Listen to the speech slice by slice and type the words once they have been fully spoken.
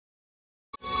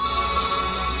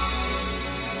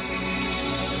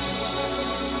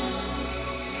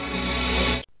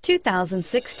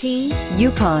2016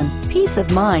 Yukon. Peace of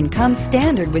mind comes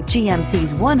standard with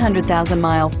GMC's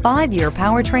 100,000-mile, 5-year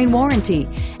powertrain warranty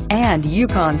and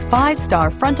Yukon's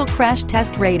 5-star frontal crash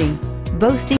test rating.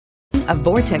 Boasting a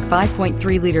Vortec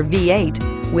 5.3-liter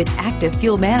V8 with active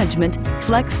fuel management,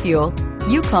 flex fuel,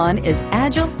 Yukon is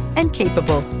agile and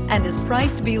capable and is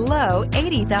priced below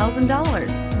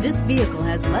 $80,000. This vehicle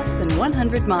has less than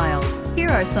 100 miles. Here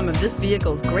are some of this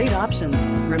vehicle's great options: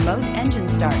 remote engine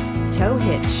start, tow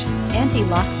hitch,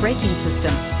 anti-lock braking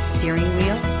system, steering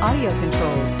wheel audio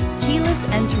controls, keyless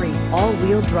entry,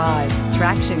 all-wheel drive,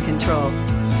 traction control,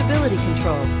 stability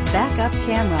control, backup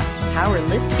camera, power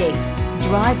lift gate.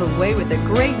 Drive away with a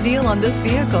great deal on this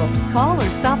vehicle. Call or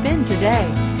stop in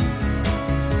today.